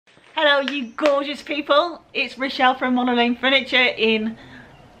Hello you gorgeous people, it's Rochelle from Monoline Furniture in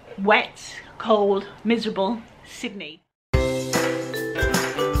wet, cold, miserable Sydney.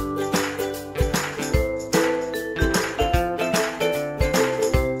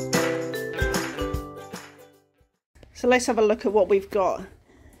 So let's have a look at what we've got.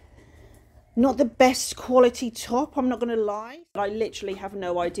 Not the best quality top, I'm not going to lie. I literally have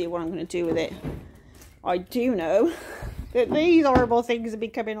no idea what I'm going to do with it. I do know that these horrible things will be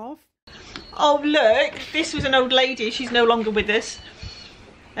coming off. Oh look, this was an old lady, she's no longer with us.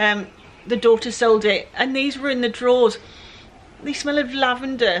 The daughter sold it and these were in the drawers. They smell of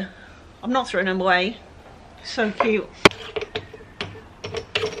lavender. I'm not throwing them away. So cute.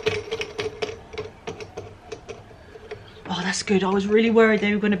 Oh, that's good. I was really worried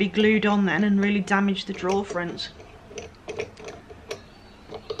they were going to be glued on then and really damage the drawer fronts.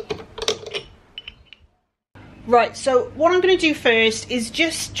 Right, so what I'm going to do first is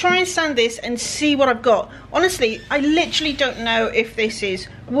just try and sand this and see what I've got. Honestly, I literally don't know if this is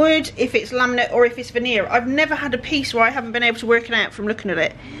wood, if it's laminate or if it's veneer. I've never had a piece where I haven't been able to work it out from looking at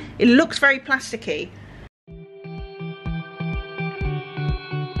it. It looks very plasticky.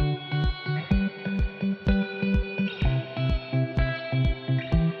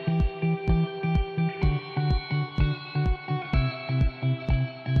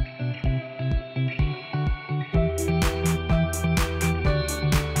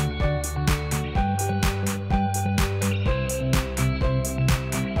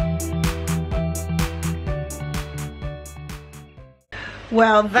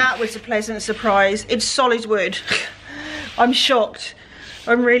 Well, that was a pleasant surprise. It's solid wood. I'm shocked.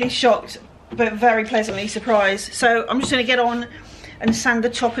 I'm really shocked, but very pleasantly surprised. So I'm just going to get on and sand the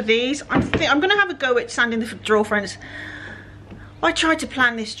top of these. I'm going to have a go at sanding the drawer fronts. I tried to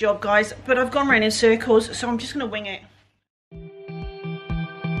plan this job, guys, but I've gone round in circles, so I'm just going to wing it.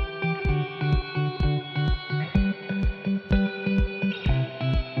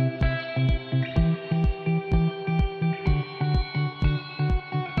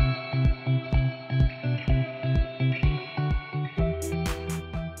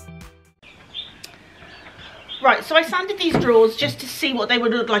 Right, so I sanded these drawers just to see what they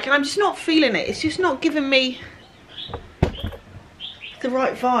would look like, and I'm just not feeling it. It's just not giving me the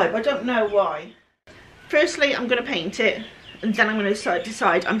right vibe. I don't know why. Firstly, I'm going to paint it, and then I'm going to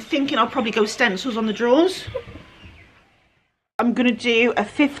decide. I'm thinking I'll probably go stencils on the drawers. I'm going to do a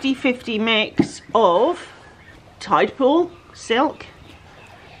 50-50 mix of Tide Pool, silk,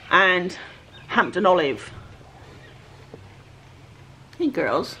 and Hampton olive. Hey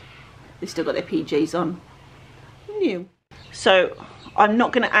girls, they've still got their PJs on. New. So I'm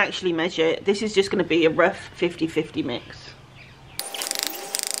not going to actually measure it. This is just going to be a rough 50-50 mix.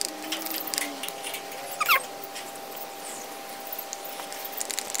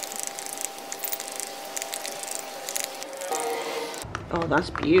 Oh, that's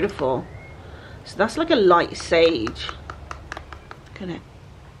beautiful. So that's like a light sage. Look at it.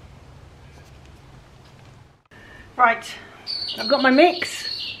 Right, I've got my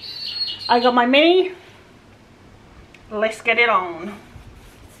mix. I got my mini. Let's get it on.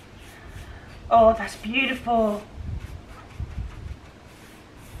 Oh, that's beautiful.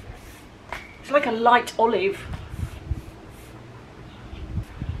 It's like a light olive.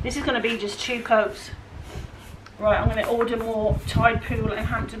 This is going to be just 2 coats. Right, I'm going to order more Tide Pool and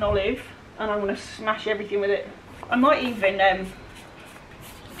Hampton olive, and I'm going to smash everything with it. I might even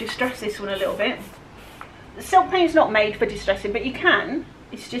distress this one a little bit. The silk paint's not made for distressing, but you can.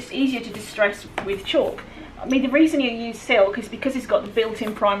 It's just easier to distress with chalk. I mean, the reason you use silk is because it's got the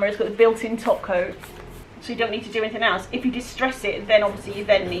built-in primer, it's got the built-in top coat, so you don't need to do anything else. If you distress it, then obviously you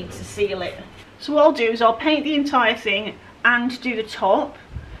then need to seal it. So what I'll do is I'll paint the entire thing and do the top,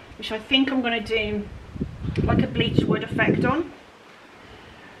 which I think I'm going to do like a bleached wood effect on.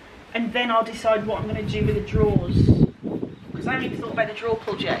 And then I'll decide what I'm going to do with the drawers, because I haven't even thought about the drawer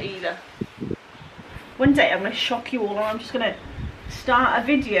pulls yet either. One day I'm going to shock you all, and I'm just going to start a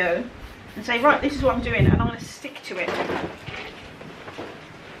video and say, right, this is what I'm doing, and I'm going to stick to it. I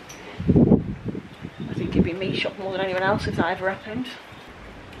think it'd be me shocked more than anyone else if that ever happened.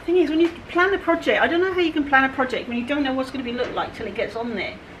 The thing is, when you plan a project, I don't know how you can plan a project when you don't know what's going to be look like till it gets on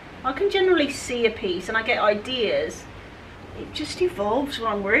there. I can generally see a piece and I get ideas. It just evolves when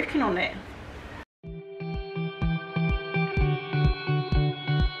I'm working on it.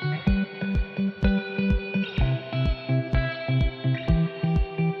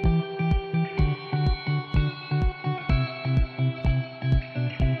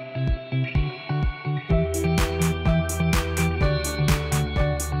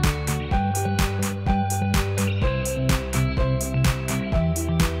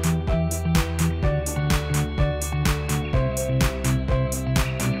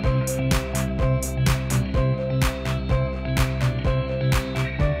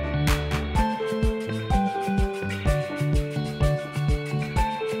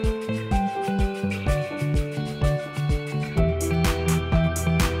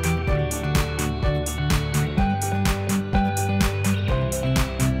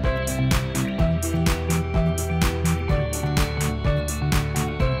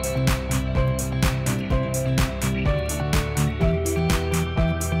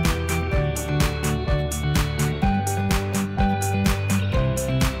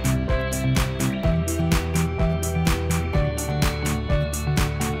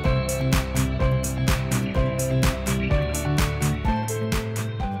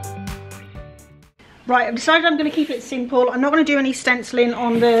 Right, I've decided I'm going to keep it simple. I'm not going to do any stenciling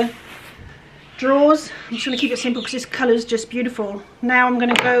on the drawers. I'm just going to keep it simple because this colour's just beautiful. Now I'm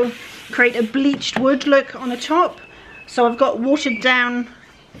going to go create a bleached wood look on the top. So I've got watered down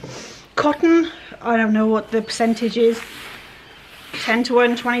cotton. I don't know what the percentage is. 10 to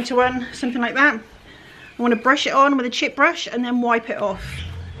 1, 20 to 1, something like that. I want to brush it on with a chip brush and then wipe it off.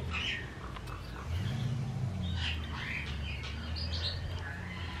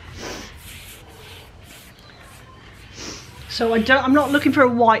 So I'm not looking for a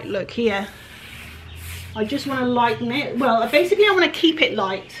white look here. I just want to lighten it. Well, basically I want to keep it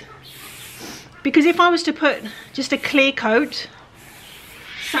light. Because if I was to put just a clear coat,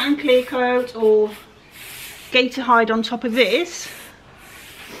 satin clear coat or gator hide on top of this,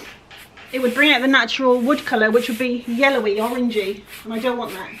 it would bring out the natural wood colour, which would be yellowy, orangey, and I don't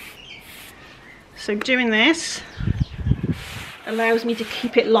want that. So doing this allows me to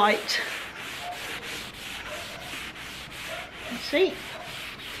keep it light. See?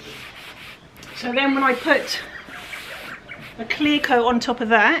 So then when I put a clear coat on top of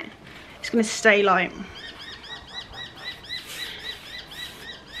that, it's going to stay light.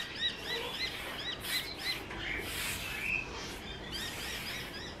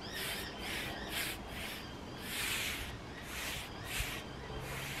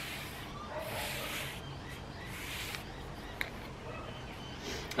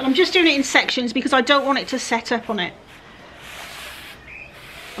 And I'm just doing it in sections because I don't want it to set up on it.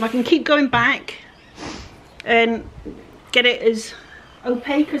 And I can keep going back and get it as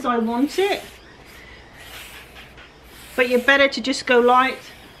opaque as I want it. But you're better to just go light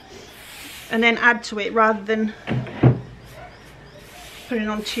and then add to it rather than putting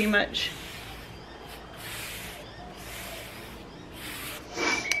on too much.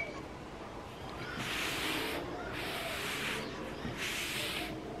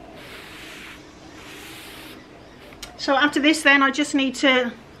 So after this then I just need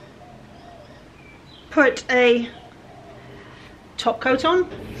to put a top coat on.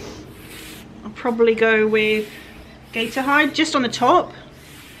 I'll probably go with gator hide just on the top.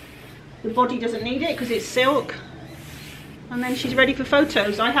 The body doesn't need it because it's silk. And then she's ready for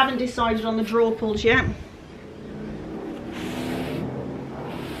photos. I haven't decided on the drawer pulls yet.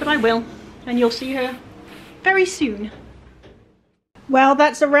 But I will, and you'll see her very soon. Well,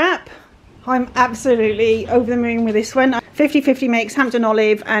 that's a wrap. I'm absolutely over the moon with this one. 50/50 makes Hampton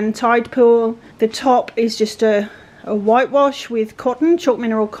Olive and Tide Pool. The top is just a whitewash with cotton, chalk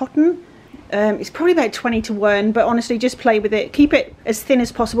mineral cotton. It's probably about 20 to 1, but honestly just play with it. Keep it as thin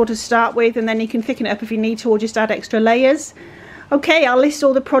as possible to start with, and then you can thicken it up if you need to, or just add extra layers. Okay, I'll list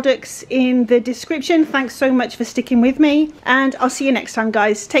all the products in the description. Thanks so much for sticking with me, and I'll see you next time,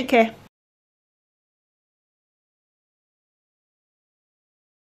 guys. Take care.